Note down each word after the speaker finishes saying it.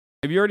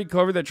Have you already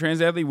covered that trans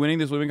athlete winning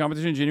this swimming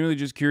competition? Genuinely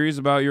just curious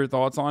about your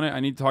thoughts on it. I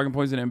need talking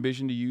points and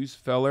ambition to use,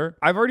 feller.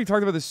 I've already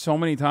talked about this so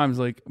many times.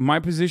 Like, my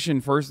position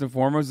first and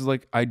foremost is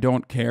like, I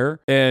don't care.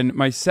 And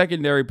my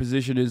secondary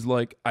position is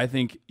like, I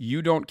think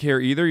you don't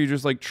care either. You're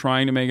just like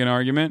trying to make an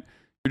argument.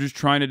 You're just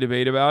trying to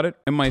debate about it.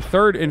 And my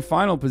third and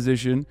final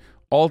position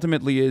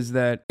ultimately is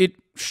that it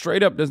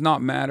straight up does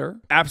not matter.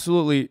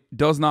 Absolutely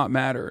does not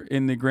matter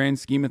in the grand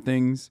scheme of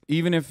things.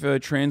 Even if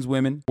trans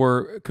women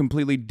were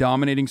completely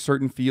dominating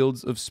certain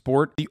fields of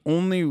sport, the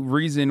only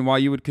reason why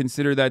you would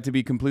consider that to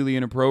be completely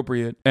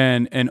inappropriate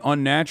and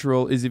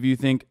unnatural is if you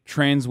think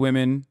trans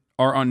women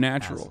are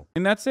unnatural.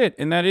 And that's it.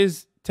 And that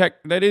is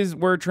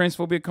where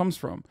transphobia comes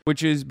from,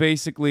 which is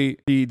basically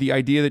the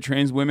idea that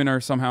trans women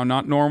are somehow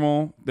not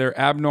normal, they're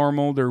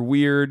abnormal, they're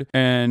weird,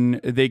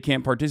 and they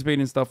can't participate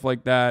in stuff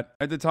like that.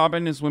 At the top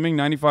end in swimming,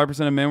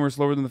 95% of men were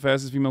slower than the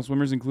fastest female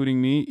swimmers, including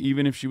me.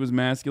 Even if she was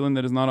masculine,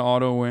 that is not an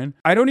auto win.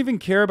 I don't even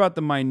care about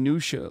the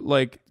minutia,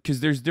 like, because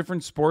there's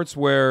different sports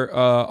where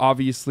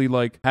obviously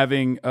like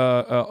having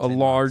a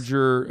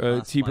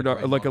larger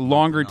like a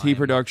longer T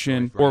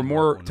production or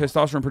more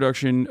testosterone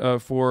production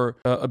for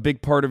a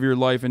big part of your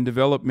life and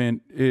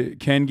development, it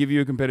can give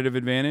you a competitive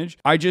advantage.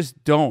 I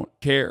just don't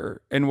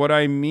care. And what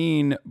I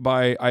mean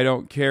by I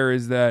don't care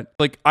is that,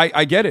 like,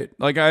 I get it.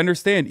 Like, I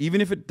understand. Even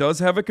if it does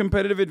have a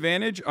competitive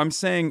advantage, I'm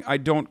saying I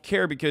don't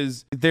care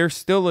because they're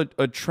still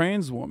a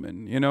trans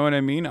woman. You know what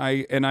I mean?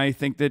 I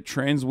think that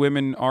trans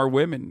women are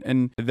women,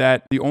 and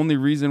that the only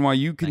reason why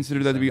you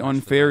consider that to be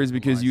unfair is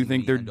because you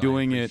think they're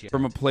doing it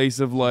from a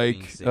place of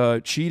like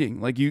cheating.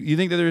 Like you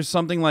think that there's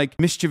something like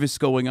mischievous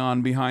going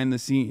on behind the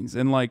scenes.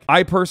 And like,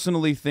 I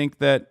personally think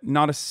that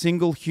not a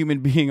single human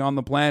being on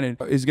the planet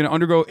is going to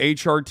undergo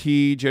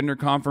HRT, gender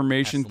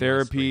confirmation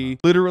therapy,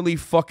 literally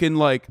fucking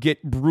like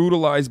get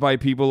brutalized by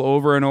people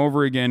over and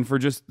over again for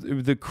just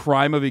the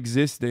crime of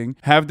existing,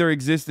 have their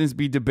existence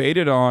be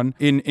debated on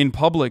in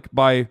public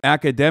by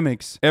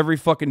academics every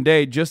fucking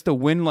day just to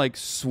win like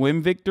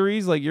swim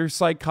victories. Like, you're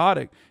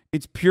psychotic.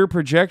 It's pure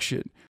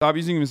projection. Stop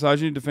using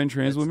misogyny to defend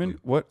trans women.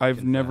 What?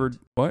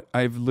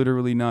 I've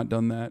literally not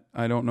done that.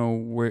 I don't know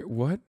where.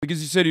 What?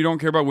 Because you said you don't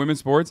care about women's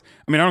sports.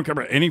 I mean, I don't care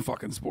about any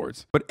fucking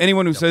sports. But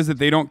anyone who says that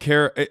they don't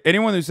care,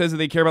 anyone who says that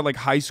they care about like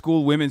high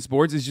school women's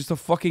sports is just a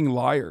fucking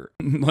liar.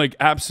 Like,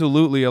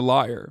 absolutely a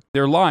liar.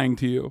 They're lying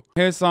to you.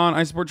 Hey, Hassan,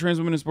 I support trans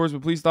women in sports,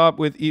 but please stop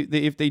with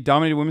if they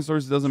dominate women's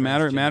sports, it doesn't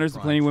matter. It matters to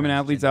plenty of women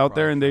athletes out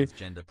there, and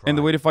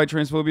the way to fight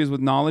transphobia is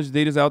with knowledge.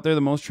 Data's out there.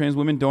 The most trans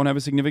women don't have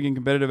a significant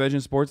competitive edge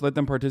in sports. Let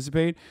them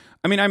participate.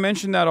 I mean, I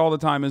mention that all the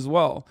time as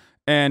well.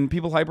 And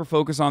people hyper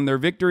focus on their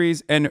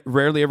victories and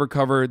rarely ever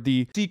cover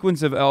the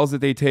sequence of L's that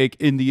they take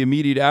in the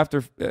immediate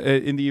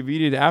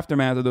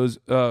aftermath of those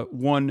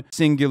one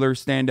singular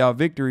standout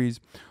victories.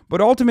 But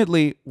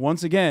ultimately,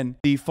 once again,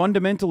 the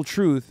fundamental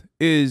truth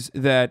is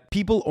that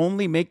people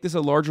only make this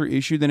a larger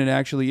issue than it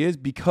actually is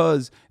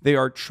because they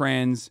are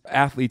trans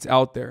athletes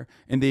out there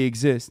and they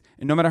exist.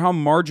 And no matter how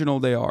marginal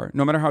they are,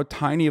 no matter how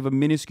tiny of a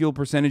minuscule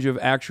percentage of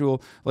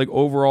actual like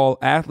overall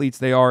athletes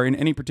they are in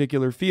any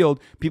particular field,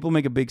 people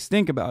make a big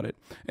stink about it.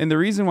 And the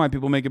reason why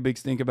people make a big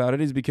stink about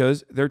it is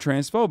because they're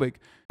transphobic.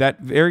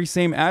 That very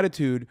same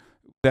attitude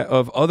that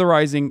of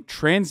otherizing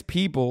trans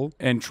people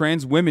and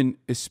trans women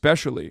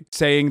especially,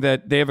 saying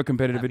that they have a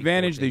competitive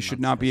advantage, they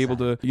should not be able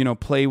to,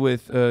 play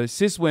with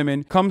cis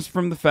women, comes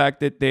from the fact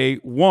that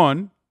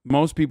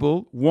most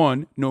people,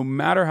 no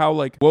matter how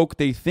like woke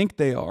they think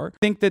they are,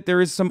 think that there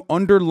is some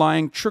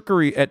underlying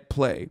trickery at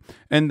play,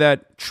 and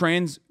that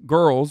trans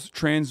girls,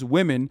 trans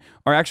women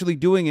are actually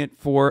doing it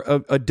for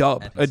a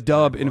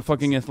dub in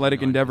fucking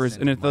athletic endeavors,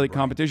 in athletic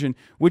competition,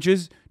 which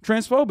is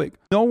transphobic.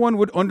 No one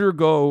would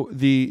undergo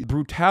the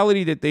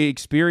brutality that they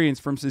experience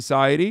from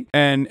society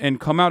and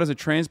come out as a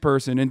trans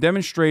person and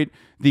demonstrate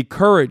the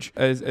courage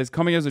as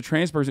coming as a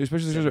trans person,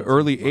 especially at such an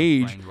early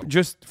age,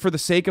 just for the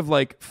sake of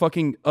like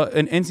fucking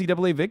an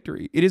NCAA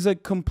victory. It is a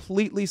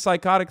completely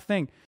psychotic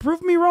thing.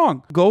 Prove me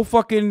wrong. Go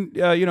fucking,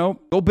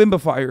 go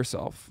bimbify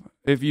yourself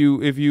if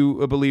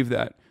you believe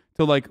that,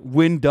 to like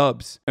win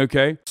dubs.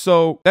 Okay.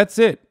 So that's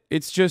it.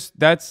 It's just,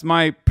 that's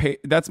my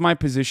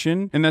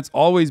position, and that's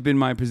always been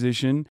my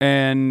position.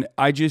 And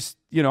I just,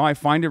 I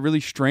find it really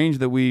strange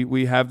that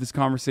we have this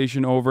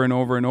conversation over and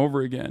over and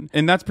over again.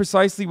 And that's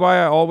precisely why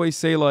I always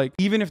say, like,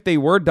 even if they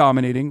were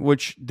dominating,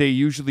 which they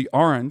usually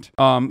aren't,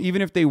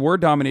 even if they were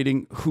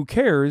dominating, who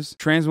cares?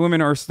 Trans women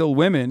are still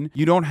women.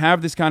 You don't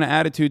have this kind of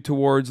attitude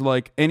towards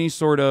like any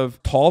sort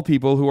of tall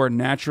people who are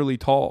naturally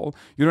tall.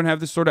 You don't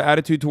have this sort of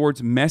attitude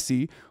towards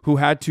Messi, who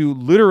had to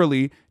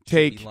literally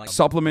take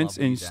supplements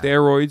and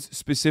steroids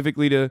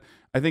specifically to,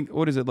 I think,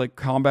 what is it, like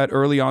combat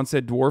early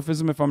onset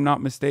dwarfism, if I'm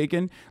not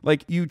mistaken.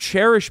 Like, you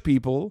cherish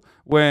people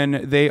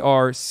when they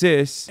are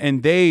cis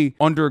and they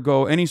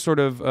undergo any sort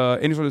of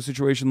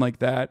situation like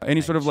that,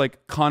 any sort of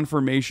like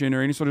confirmation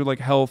or any sort of like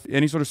health,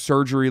 any sort of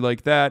surgery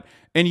like that.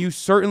 And you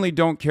certainly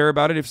don't care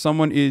about it if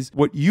someone is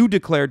what you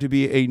declare to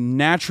be a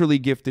naturally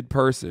gifted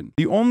person.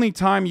 The only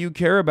time you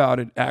care about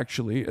it,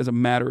 actually, as a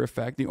matter of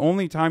fact, the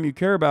only time you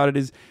care about it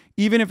is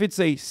even if it's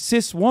a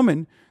cis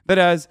woman that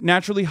has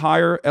naturally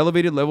higher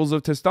elevated levels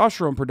of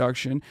testosterone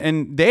production,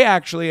 and they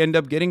actually end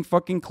up getting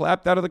fucking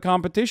clapped out of the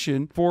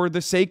competition for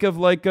the sake of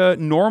like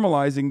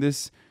normalizing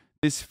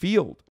this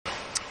field.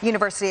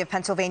 University of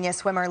Pennsylvania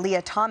swimmer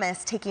Lia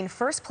Thomas taking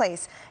first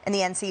place in the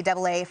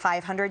NCAA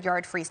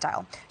 500-yard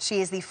freestyle.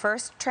 She is the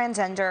first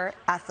transgender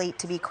athlete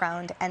to be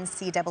crowned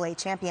NCAA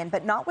champion,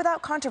 but not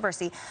without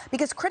controversy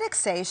because critics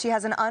say she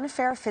has an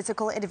unfair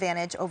physical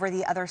advantage over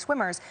the other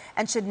swimmers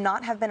and should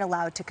not have been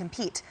allowed to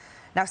compete.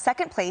 Now,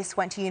 second place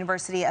went to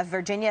University of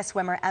Virginia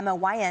swimmer Emma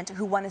Wyant,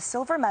 who won a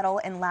silver medal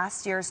in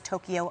last year's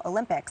Tokyo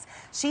Olympics.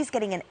 She's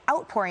getting an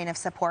outpouring of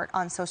support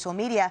on social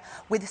media,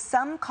 with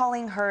some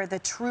calling her the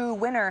true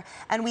winner.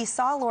 And we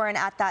saw, Lauren,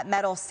 at that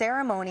medal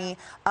ceremony,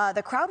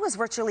 the crowd was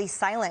virtually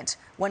silent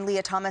when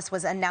Lia Thomas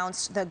was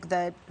announced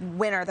the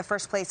winner, the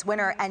first place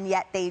winner, and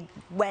yet they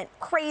went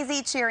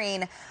crazy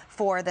cheering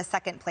for the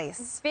second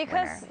place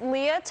because winner.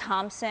 Lia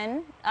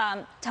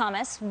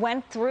Thomas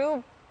went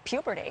through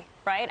puberty,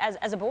 right?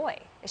 As a boy,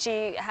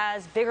 she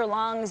has bigger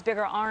lungs,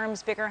 bigger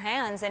arms, bigger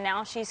hands, and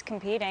now she's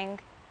competing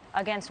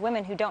against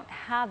women who don't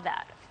have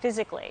that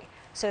physically.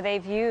 So they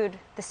viewed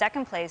the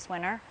second place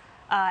winner,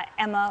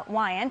 Emma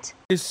Wyant.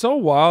 It's so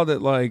wild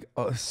that like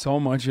so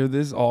much of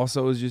this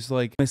also is just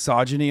like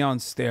misogyny on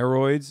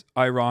steroids.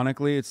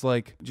 Ironically, it's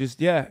like just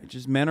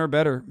men are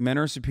better, men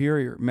are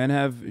superior, men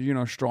have, you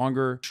know,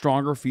 stronger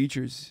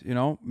features. You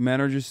know,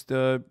 men are just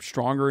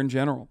stronger in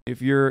general.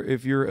 If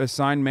you're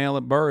assigned male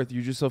at birth,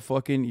 you're just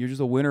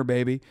a winner,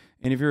 baby.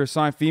 And if you're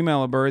assigned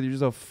female at birth, you're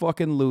just a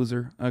fucking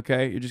loser,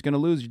 okay? You're just going to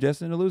lose. You're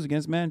destined to lose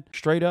against men,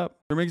 straight up.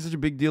 They're making such a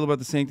big deal about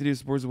the sanctity of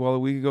sports. While a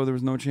week ago, there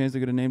was no chance they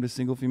could have named a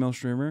single female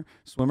swimmer.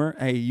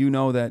 Hey, you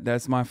know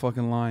that's my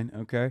fucking line,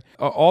 okay?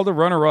 All the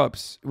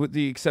runner-ups, with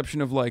the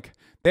exception of like,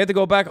 they had to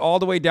go back all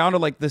the way down to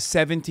like the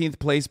 17th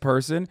place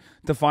person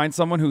to find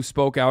someone who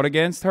spoke out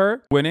against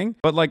her winning.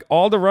 But like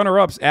all the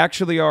runner-ups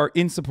actually are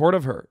in support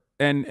of her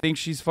and think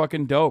she's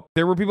fucking dope.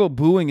 There were people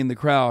booing in the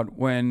crowd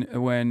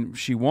when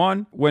she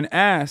won. When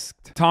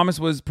asked, Thomas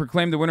was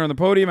proclaimed the winner on the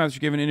podium after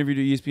she gave an interview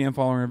to ESPN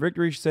following her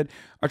victory. She said,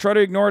 "I try to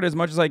ignore it as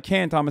much as I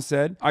can," Thomas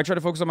said. "I try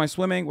to focus on my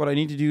swimming, what I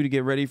need to do to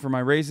get ready for my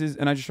races,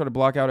 and I just try to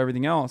block out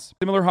everything else."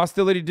 Similar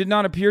hostility did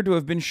not appear to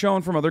have been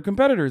shown from other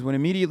competitors when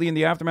immediately in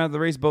the aftermath of the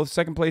race, both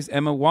second place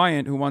Emma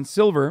Wyant, who won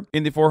silver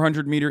in the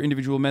 400-meter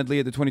individual medley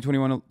at the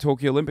 2021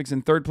 Tokyo Olympics,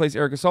 and third place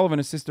Erica Sullivan,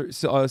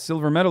 a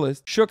silver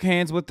medalist, shook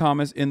hands with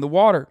Thomas in the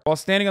water. While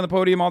standing on the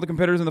podium, all the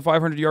competitors in the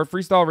 500-yard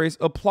freestyle race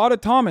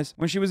applauded Thomas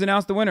when she was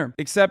announced the winner,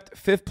 except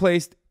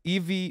fifth-placed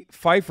Evie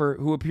Pfeiffer,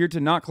 who appeared to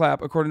not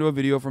clap, according to a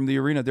video from the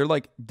arena. They're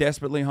like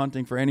desperately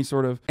hunting for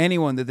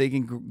anyone that they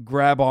can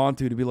grab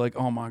onto to be like,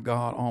 oh my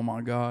God, oh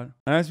my God.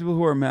 I ask people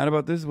who are mad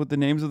about this what the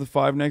names of the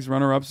 5 next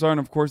runner-ups are, and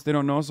of course they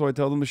don't know, so I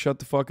tell them to shut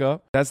the fuck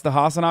up. That's the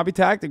Hasanabi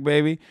tactic,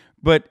 baby.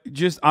 But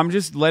I'm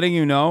just letting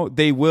you know,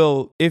 they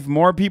will, if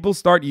more people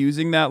start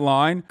using that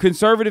line,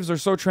 conservatives are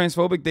so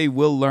transphobic, they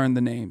will learn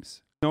the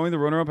names. Knowing the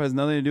runner-up has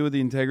nothing to do with the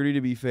integrity, to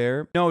be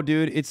fair. No,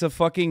 dude, it's a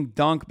fucking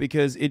dunk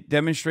because it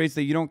demonstrates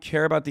that you don't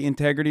care about the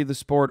integrity of the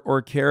sport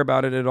or care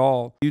about it at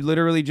all. You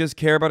literally just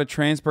care about a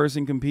trans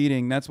person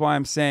competing. That's why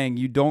I'm saying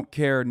you don't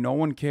care. No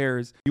one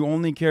cares. You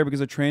only care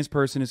because a trans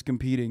person is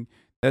competing.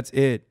 That's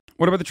it.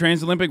 What about the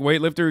trans Olympic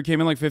weightlifter who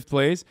came in like 5th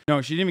place? No,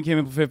 she didn't even came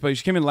in 5th place.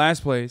 She came in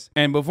last place.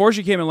 And before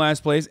she came in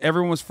last place,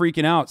 everyone was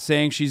freaking out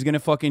saying she's going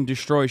to fucking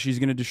destroy. She's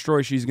going to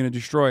destroy. She's going to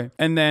destroy.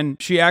 And then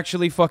she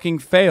actually fucking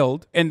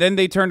failed. And then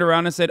they turned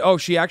around and said, oh,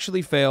 she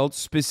actually failed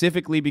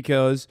specifically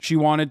because she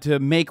wanted to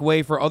make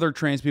way for other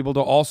trans people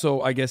to also,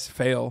 I guess,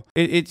 fail.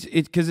 It's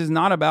because it's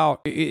not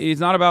about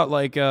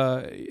like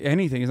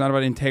anything. It's not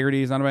about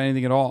integrity. It's not about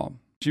anything at all.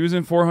 She was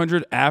in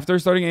 400 after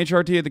starting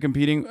HRT at the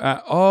competing.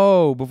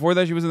 Before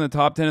that, she was in the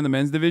top 10 in the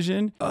men's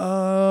division.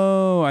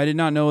 Oh, I did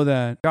not know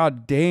that.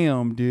 God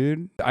damn,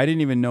 dude. I didn't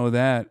even know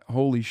that.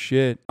 Holy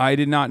shit. I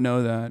did not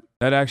know that.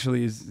 That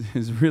actually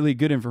is really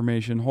good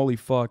information. Holy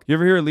fuck. You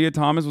ever hear Lia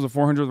Thomas was a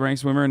 400th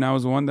ranked swimmer and now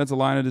is one? That's a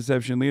line of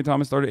deception. Lia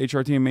Thomas started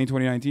HRT in May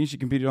 2019. She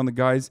competed on the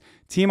guys'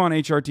 team on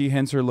HRT,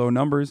 hence her low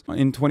numbers.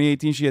 In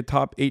 2018, she had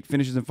top 8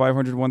 finishes in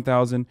 500,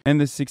 1,000,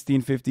 and the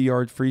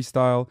 1650-yard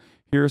freestyle.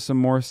 Here are some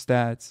more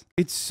stats.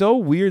 It's so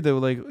weird though.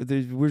 Like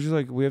we're just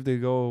like we have to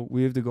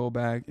go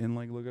back and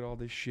like look at all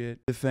this shit,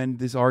 defend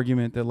this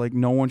argument that like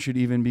no one should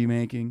even be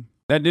making.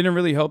 That didn't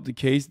really help the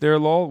case there,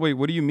 lol. Wait,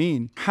 what do you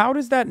mean? How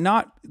does that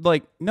not,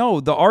 like,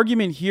 no, the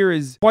argument here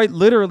is quite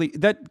literally,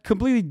 that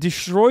completely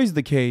destroys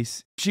the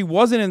case. She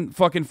wasn't in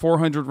fucking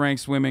 400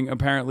 ranked swimming,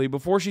 apparently.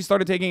 Before she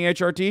started taking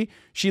HRT,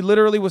 she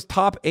literally was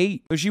top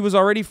 8. So she was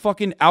already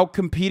fucking out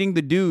competing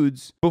the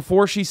dudes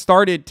before she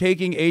started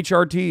taking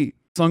HRT.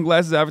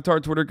 Sunglasses Avatar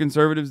Twitter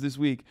conservatives this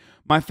week.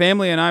 My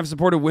family and I have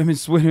supported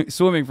women's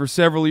swimming for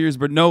several years,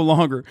 but no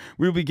longer.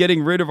 We will be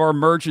getting rid of our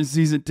merch and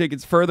season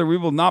tickets. Further, we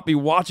will not be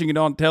watching it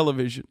on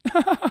television.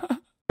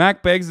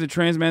 Mac Beggs is a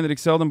trans man that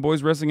excelled in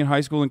boys wrestling in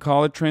high school and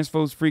college.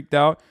 Transphobes freaked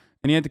out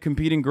and he had to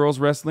compete in girls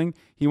wrestling.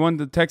 He won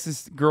the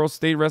Texas Girls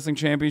State Wrestling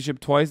Championship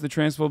twice. The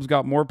transphobes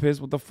got more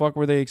pissed. What the fuck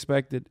were they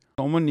expected?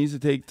 Someone needs to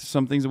take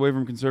some things away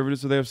from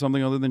conservatives so they have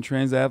something other than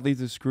trans athletes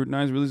to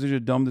scrutinize. Really such a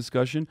dumb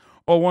discussion.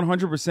 Oh,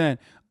 100%.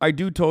 I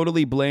do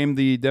totally blame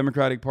the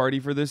Democratic Party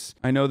for this.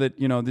 I know that,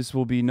 this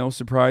will be no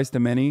surprise to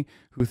many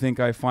who think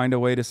I find a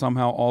way to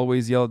somehow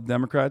always yell at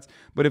Democrats.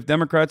 But if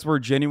Democrats were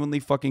genuinely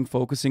fucking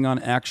focusing on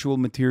actual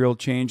material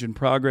change and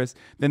progress,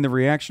 then the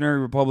reactionary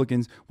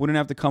Republicans wouldn't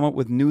have to come up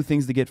with new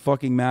things to get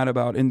fucking mad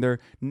about in their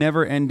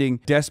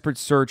never-ending, desperate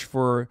search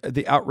for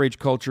the outrage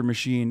culture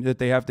machine that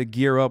they have to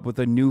gear up with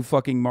a new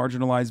fucking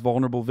marginalized,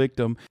 vulnerable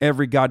victim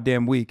every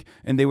goddamn week.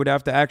 And they would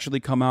have to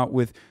actually come out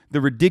with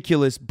the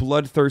ridiculous,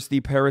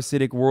 bloodthirsty,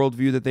 parasitic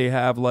worldview that they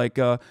have, like,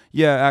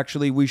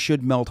 actually, we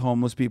should melt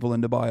homeless people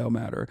into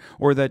biomatter.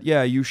 Or that,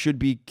 you should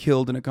be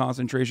killed in a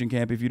concentration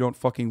camp if you don't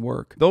fucking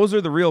work. Those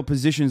are the real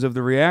positions of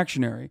the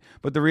reactionary.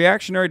 But the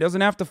reactionary doesn't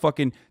have to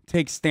fucking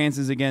take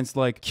stances against,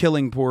 like,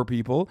 killing poor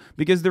people,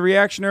 because the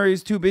reactionary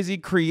is too busy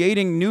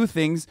creating new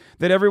things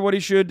that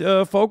everybody should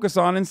focus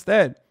on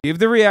instead. Give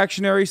the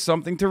reactionary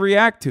something to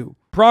react to.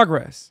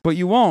 Progress. But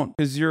you won't,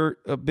 because you're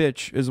a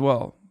bitch as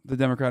well. The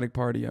Democratic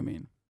Party, I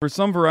mean. For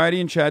some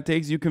variety in chat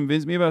takes, you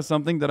convinced me about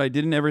something that I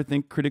didn't ever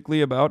think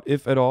critically about,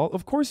 if at all.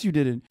 Of course you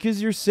didn't,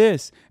 because you're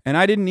cis, and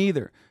I didn't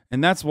either.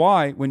 And that's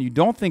why, when you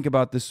don't think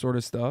about this sort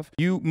of stuff,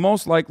 you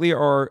most likely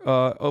are,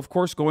 of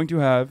course, going to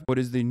have what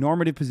is the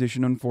normative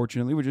position,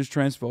 unfortunately, which is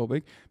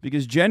transphobic,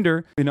 because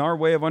gender, in our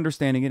way of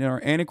understanding it, in our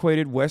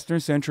antiquated,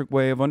 Western-centric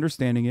way of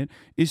understanding it,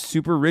 is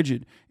super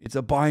rigid. It's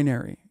a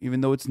binary,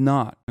 even though it's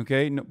not,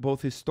 okay?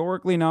 Both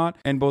historically not,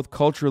 and both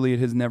culturally it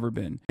has never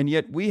been. And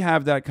yet we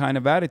have that kind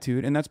of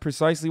attitude, and that's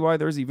precisely why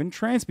there's even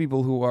trans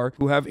people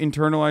who have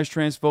internalized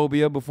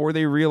transphobia before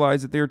they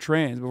realize that they're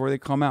trans, before they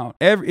come out.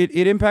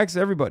 It impacts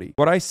everybody.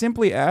 What I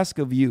simply ask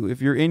of you,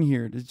 if you're in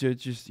here, to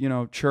just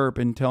chirp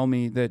and tell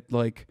me that,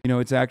 like,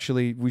 it's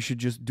actually, we should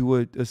just do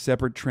a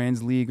separate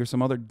trans league or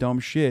some other dumb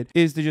shit,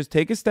 is to just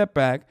take a step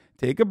back,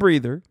 take a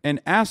breather,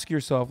 and ask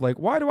yourself, like,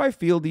 why do I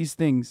feel these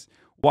things?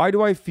 Why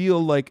do I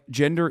feel like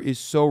gender is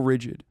so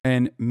rigid?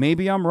 And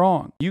maybe I'm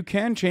wrong. You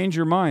can change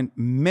your mind.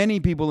 Many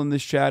people in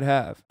this chat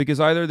have, because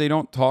either they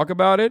don't talk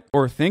about it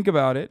or think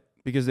about it,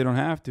 because they don't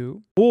have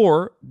to,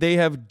 or they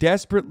have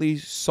desperately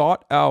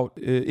sought out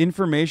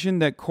information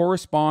that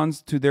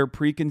corresponds to their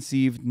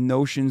preconceived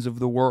notions of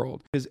the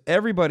world. Because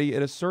everybody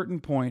at a certain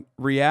point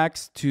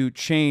reacts to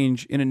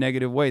change in a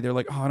negative way. They're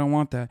like, oh, I don't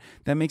want that.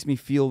 That makes me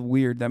feel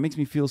weird. That makes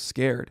me feel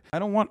scared. I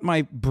don't want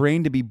my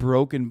brain to be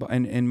broken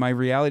and my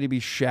reality to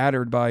be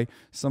shattered by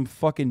some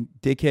fucking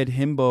dickhead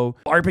himbo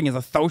LARPing as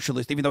a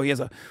socialist, even though he has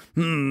a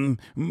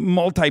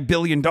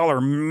multi-billion-dollar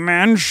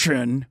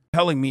mansion,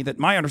 telling me that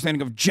my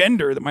understanding of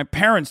gender that my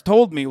parents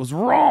told me was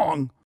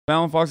wrong.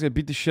 Fallon Fox got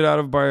beat the shit out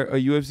of by a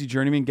UFC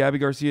journeyman. Gabby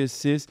Garcia is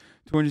cis,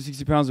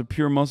 260 pounds of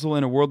pure muscle,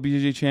 and a world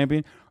BJJ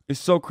champion. It's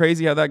so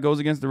crazy how that goes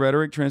against the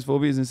rhetoric.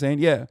 Transphobia is insane.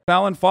 Yeah.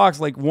 Fallon Fox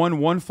won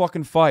one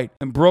fucking fight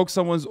and broke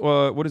someone's,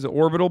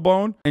 orbital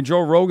bone. And Joe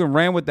Rogan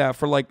ran with that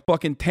for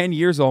fucking 10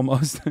 years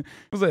almost. It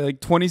was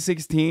like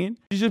 2016.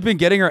 She's just been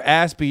getting her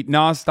ass beat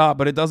nonstop,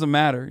 but it doesn't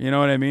matter. You know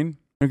what I mean?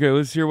 Okay,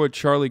 let's hear what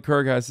Charlie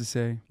Kirk has to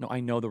say. No,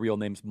 I know the real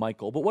name's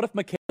Michael, but what if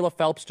Michaela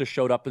Phelps just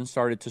showed up and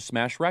started to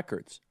smash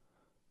records?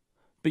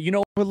 But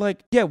But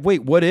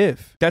what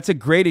if? That's a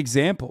great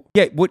example.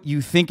 Yeah, what,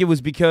 you think it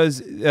was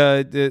because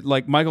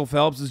Michael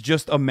Phelps is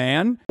just a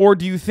man? Or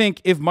do you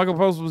think if Michael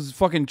Phelps was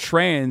fucking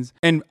trans,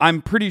 and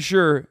I'm pretty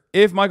sure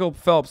if Michael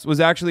Phelps was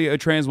actually a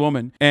trans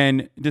woman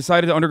and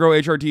decided to undergo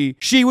HRT,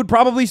 she would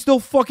probably still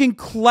fucking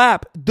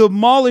clap,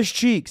 demolish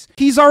cheeks.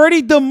 He's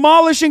already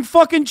demolishing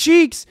fucking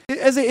cheeks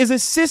as a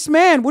cis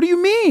man. What do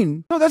you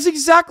mean? No, that's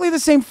exactly the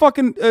same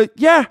fucking,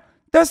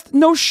 That's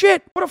no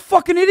shit. What a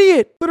fucking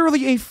idiot.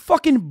 Literally a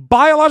fucking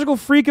biological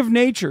freak of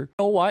nature.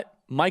 You know what?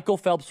 Michael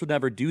Phelps would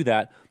never do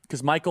that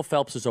because Michael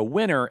Phelps is a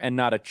winner and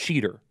not a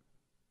cheater.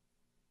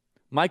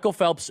 Michael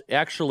Phelps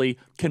actually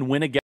can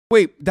win again.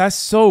 Wait, that's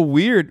so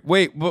weird.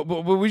 Wait, but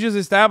we just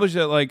established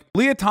that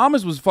Leah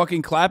Thomas was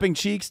fucking clapping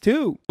cheeks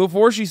too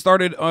before she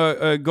started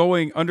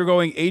undergoing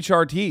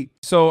HRT.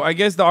 So I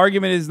guess the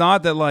argument is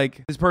not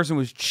that this person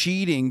was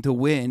cheating to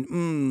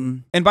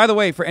win. And by the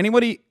way, for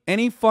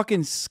any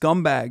fucking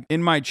scumbag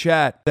in my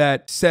chat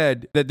that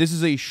said that this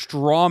is a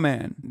straw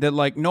man,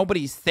 that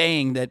nobody's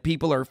saying that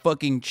people are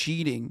fucking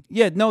cheating.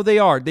 Yeah, no, they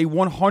are. They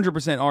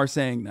 100% are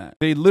saying that.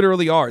 They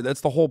literally are.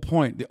 That's the whole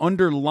point. The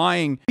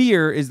underlying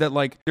fear is that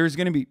there's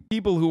going to be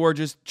people who are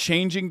just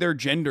changing their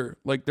gender,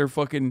 they're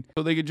fucking,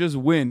 so they could just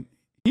win.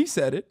 He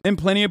said it, and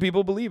plenty of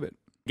people believe it.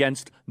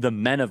 Against the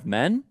men of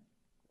men,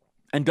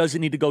 and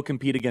doesn't need to go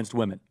compete against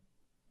women.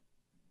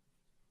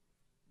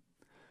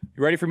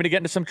 You ready for me to get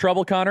into some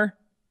trouble, Connor?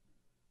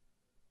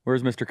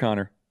 Where's Mr.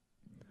 Connor?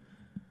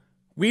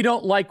 We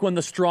don't like when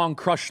the strong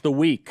crush the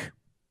weak.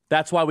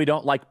 That's why we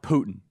don't like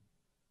Putin.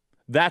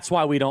 That's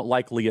why we don't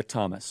like Leah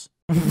Thomas.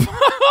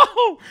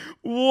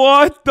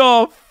 What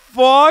the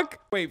fuck?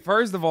 Wait,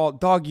 first of all,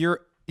 dog,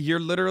 you're You're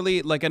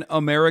literally like an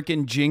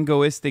American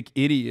jingoistic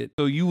idiot.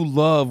 So you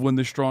love when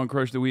the strong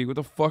crush the weak. What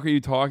the fuck are you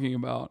talking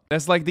about?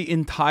 That's like the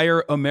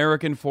entire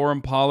American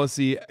foreign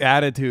policy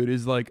attitude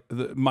is like,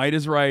 the might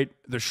is right.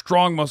 The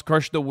strong must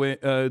crush the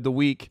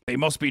weak. They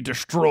must be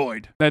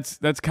destroyed. That's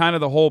kind of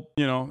the whole,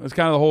 that's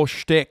kind of the whole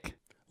shtick.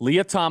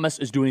 Lia Thomas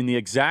is doing the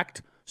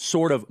exact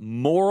sort of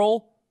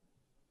moral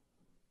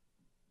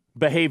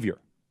behavior.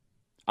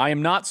 I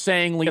am not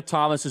saying Lia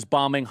Thomas is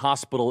bombing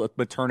hospital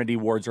maternity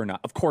wards or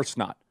not. Of course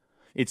not.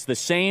 It's the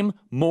same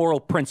moral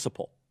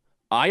principle.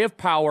 I have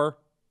power,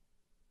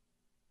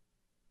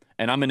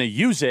 and I'm going to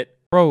use it.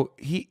 Bro,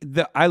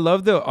 I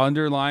love the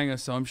underlying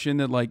assumption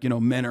that, like,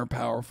 men are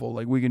powerful.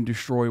 Like, we can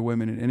destroy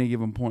women at any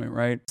given point,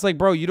 right? It's like,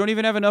 bro, you don't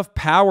even have enough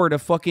power to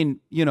fucking,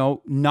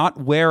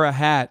 not wear a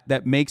hat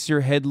that makes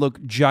your head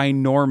look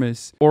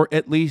ginormous, or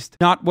at least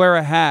not wear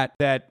a hat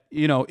that,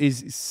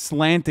 is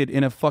slanted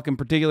in a fucking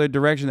particular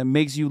direction that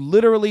makes you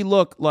literally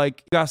look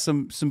like you got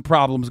some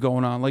problems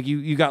going on. Like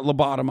you got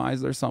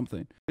lobotomized or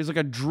something. There's like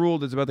a drool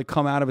that's about to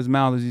come out of his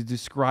mouth as he's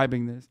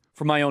describing this.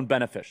 For my own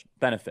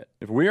benefit.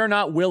 If we are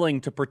not willing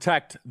to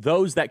protect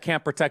those that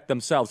can't protect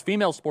themselves,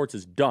 female sports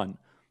is done.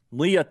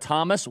 Lia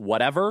Thomas,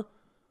 whatever.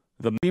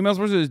 The female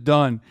sports is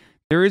done.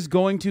 There is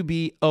going to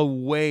be a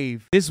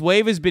wave. This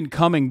wave has been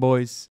coming,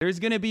 boys. There's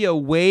going to be a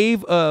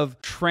wave of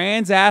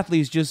trans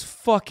athletes just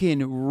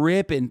fucking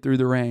ripping through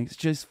the ranks.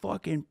 Just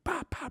fucking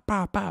bah, bah,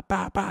 bah, bah,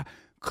 bah, bah,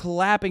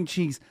 clapping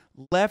cheeks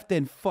left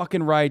and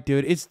fucking right,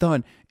 dude. It's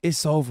done.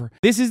 It's over.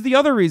 This is the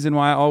other reason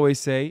why I always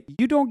say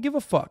you don't give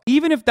a fuck.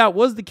 Even if that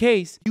was the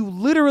case, you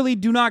literally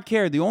do not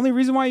care. The only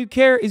reason why you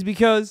care is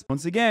because,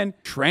 once again,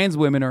 trans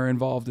women are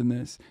involved in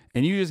this.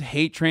 And you just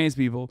hate trans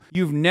people.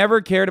 You've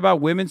never cared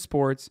about women's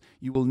sports.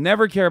 You will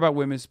never care about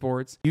women's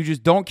sports. You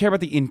just don't care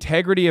about the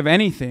integrity of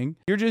anything.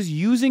 You're just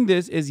using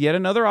this as yet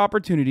another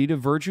opportunity to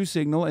virtue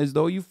signal as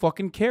though you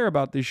fucking care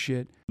about this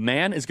shit.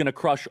 Man is going to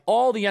crush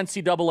all the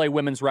NCAA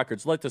women's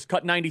records. Let this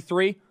cut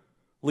 93.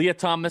 Lia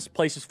Thomas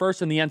places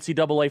first in the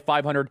NCAA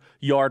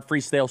 500-yard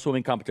freestyle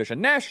swimming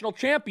competition. National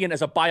champion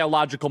as a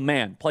biological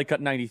man. Play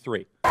cut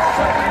 93.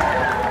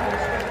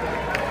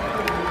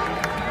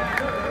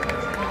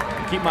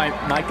 Keep my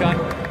mic on.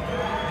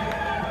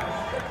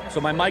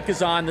 So my mic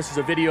is on. This is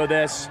a video of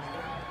this.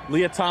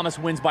 Lia Thomas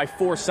wins by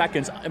 4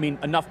 seconds. I mean,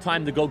 enough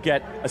time to go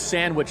get a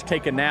sandwich,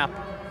 take a nap.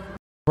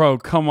 Bro,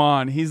 come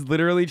on. He's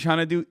literally trying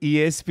to do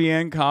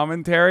ESPN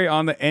commentary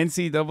on the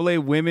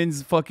NCAA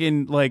women's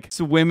fucking,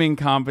 swimming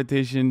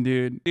competition,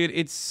 dude. Dude,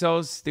 it's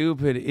so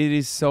stupid. It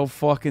is so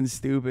fucking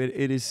stupid.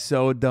 It is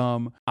so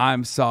dumb.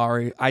 I'm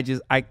sorry. I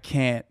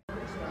can't.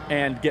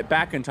 And get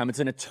back in time. It's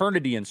an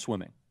eternity in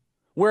swimming.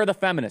 Where are the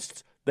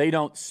feminists? They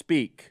don't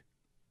speak.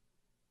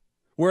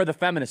 Where are the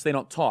feminists? They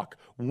don't talk.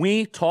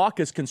 We talk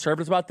as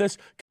conservatives about this.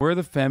 Where are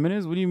the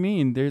feminists? What do you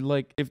mean? They're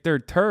like, if they're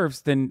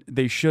TERFs, then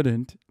they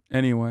shouldn't.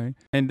 Anyway,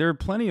 and there are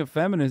plenty of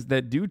feminists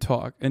that do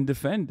talk and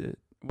defend it.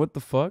 What the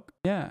fuck?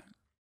 Yeah.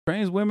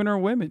 Trans women are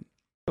women.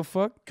 The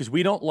fuck? Because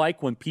we don't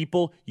like when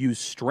people use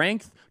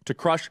strength to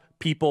crush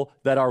people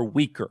that are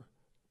weaker.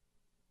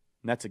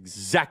 And that's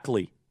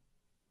exactly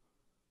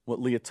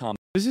what Lia Thomas.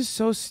 This is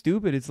so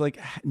stupid. It's like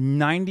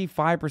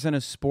 95%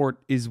 of sport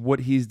is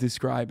what he's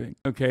describing.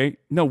 Okay?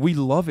 No, we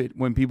love it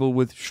when people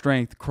with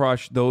strength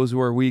crush those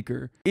who are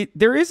weaker.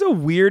 There is a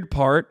weird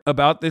part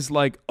about this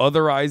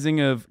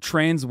otherizing of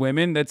trans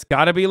women that's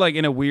got to be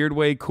in a weird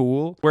way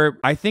cool, where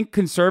I think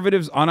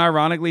conservatives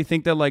unironically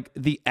think that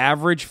the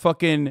average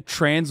fucking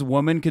trans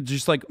woman could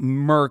just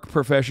murk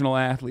professional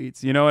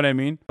athletes. You know what I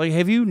mean?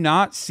 Have you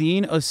not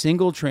seen a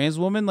single trans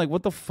woman?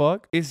 What the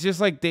fuck? It's just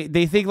they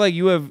think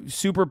you have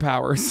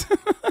superpowers.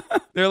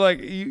 They're like,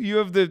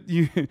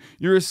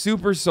 you're a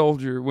super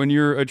soldier when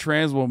you're a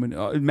trans woman,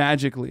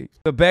 magically.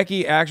 The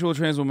Becky, actual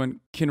trans woman,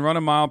 can run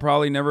a mile,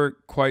 probably never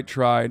quite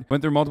tried.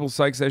 Went through multiple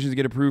psych sessions to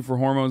get approved for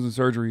hormones and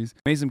surgeries.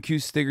 Made some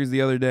cute stickers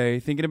the other day.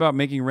 Thinking about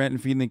making rent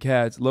and feeding the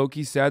cats.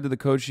 Low-key sad that the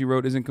code she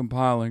wrote isn't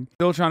compiling.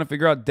 Still trying to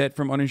figure out debt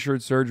from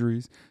uninsured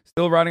surgeries.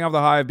 Still riding off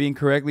the high of being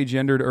correctly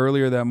gendered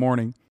earlier that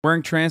morning.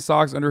 Wearing trans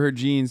socks under her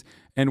jeans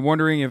and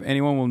wondering if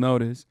anyone will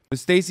notice. The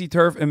Stacey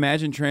Turf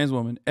Imagine Trans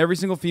Woman. Every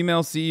single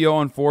female CEO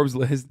on Forbes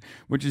list,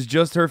 which is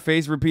just her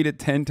face repeated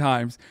 10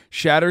 times.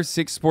 Shatters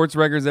 6 sports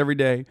records every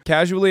day.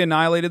 Casually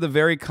annihilated the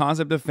very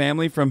concept of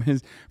family from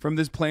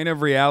this plane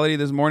of reality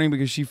this morning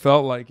because she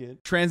felt like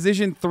it.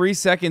 Transitioned 3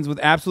 seconds with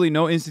absolutely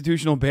no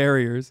institutional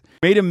barriers.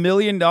 Made $1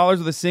 million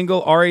with a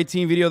single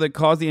R18 video that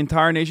caused the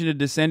entire nation to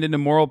descend into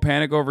moral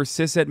panic over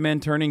cishet men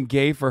turning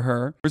gay for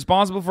her.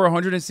 Responsible for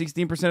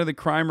 116% of the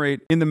crime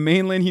rate in the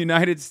mainland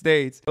United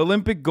States.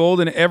 Olympic gold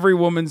in every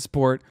woman's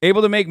sport.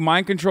 Able to make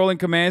mind-controlling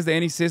commands to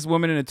any cis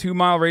woman in a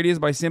 2-mile radius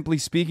by simply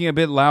speaking a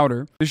bit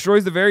louder.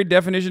 Destroys the very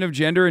definition of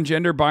gender and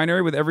gender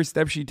binary with every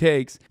step she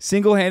takes.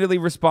 Single-handedly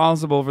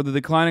responsible for the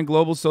decline in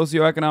global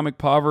socioeconomic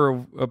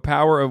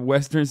power of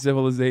Western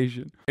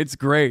civilization. It's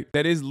great.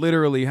 That is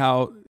literally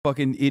how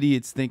fucking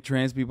idiots think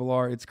trans people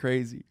are. It's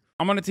crazy.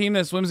 I'm on a team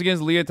that swims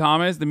against Leah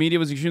Thomas. The media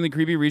was extremely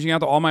creepy, reaching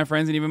out to all my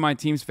friends and even my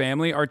team's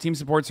family. Our team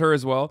supports her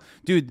as well.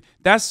 Dude,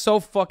 that's so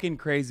fucking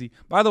crazy.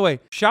 By the way,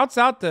 shouts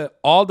out to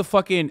all the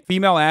fucking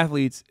female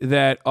athletes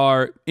that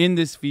are in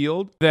this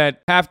field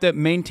that have to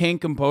maintain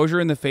composure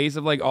in the face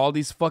of like all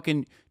these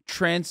fucking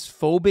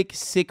transphobic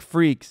sick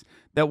freaks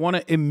that want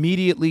to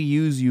immediately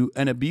use you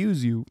and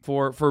abuse you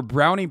for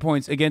brownie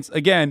points against,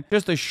 again,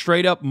 just a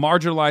straight up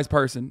marginalized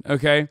person,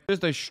 okay?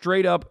 Just a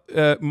straight up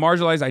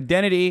marginalized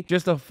identity,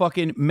 just to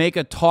fucking make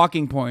a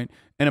talking point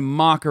and a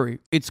mockery.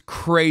 It's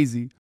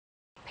crazy.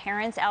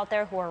 Parents out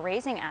there who are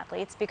raising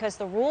athletes, because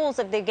the rules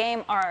of the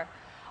game are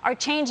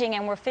changing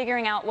and we're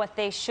figuring out what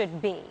they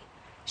should be.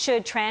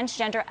 Should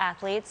transgender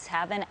athletes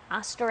have an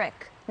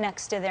asterisk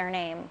next to their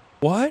name?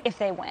 What? If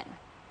they win,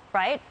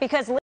 right?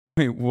 Because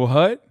Wait,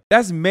 what?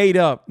 That's made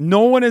up.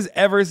 No one has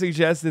ever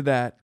suggested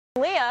that.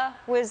 Leah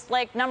was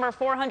like number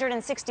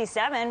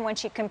 467 when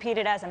she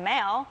competed as a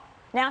male.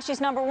 Now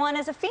she's number 1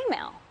 as a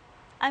female.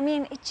 I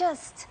mean, it's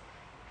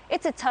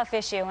a tough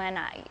issue, and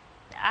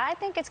I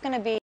think it's going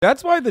to be.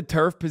 That's why the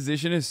TERF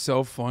position is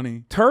so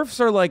funny. TERFs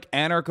are like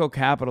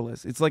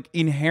anarcho-capitalists. It's like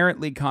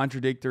inherently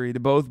contradictory to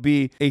both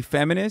be a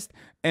feminist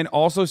and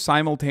also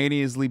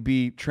simultaneously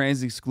be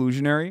trans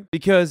exclusionary,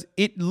 because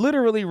it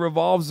literally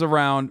revolves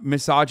around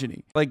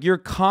misogyny. Like, you're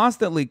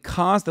constantly,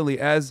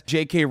 as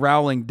J.K.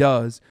 Rowling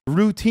does,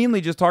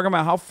 routinely just talking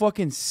about how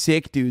fucking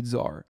sick dudes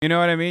are. You know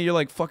what I mean? You're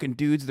like, fucking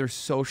dudes, they're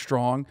so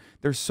strong.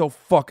 They're so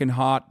fucking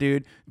hot,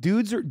 dude.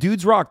 Dudes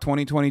rock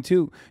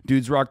 2022.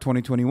 Dudes rock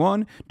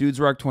 2021. Dudes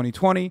rock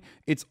 2020.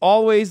 It's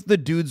always the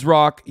dudes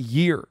rock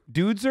year.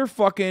 Dudes are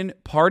fucking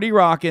party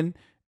rocking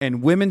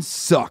and women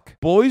suck.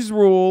 Boys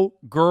rule,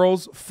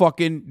 girls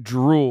fucking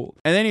drool.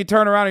 And then you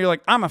turn around and you're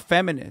like, I'm a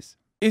feminist.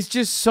 It's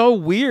just so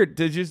weird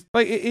to just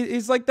like,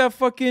 it's like that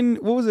fucking,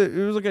 what was it?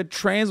 It was like a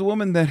trans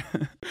woman that,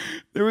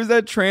 there was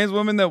that trans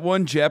woman that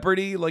won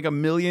Jeopardy like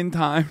 1,000,000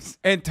 times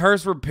and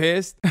TERFs were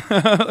pissed.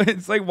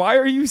 It's like, why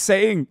are you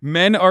saying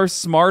men are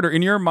smarter?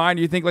 In your mind,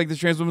 you think like this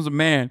trans woman's a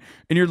man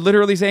and you're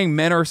literally saying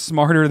men are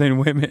smarter than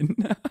women.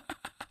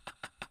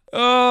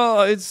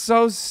 Oh, it's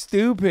so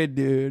stupid,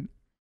 dude.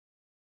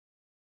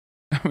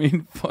 I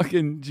mean,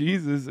 fucking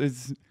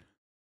Jesus,